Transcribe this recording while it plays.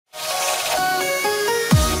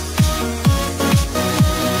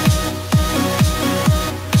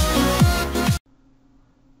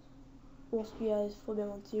most of you guys,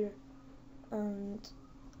 phobiaprivate,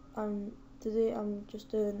 and today I'm just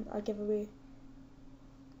doing a giveaway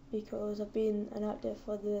because I've been inactive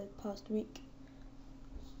for the past week,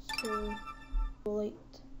 so I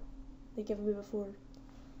liked the giveaway before.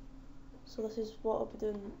 So this is what I'll be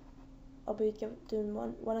doing. I'll be doing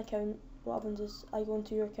one account. What happens is I go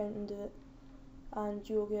into your account and do it, and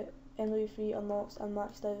you will get MW3 Unlocks and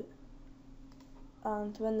maxed out.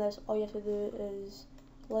 And to win this, all you have to do is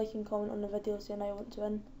like and comment on the video saying I want to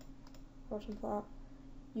win, or something like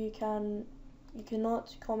that. You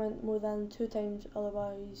cannot comment more than 2 times,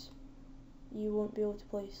 otherwise you won't be able to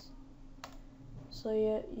place. So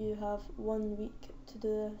yeah, you have 1 week to do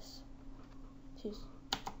this. Cheers.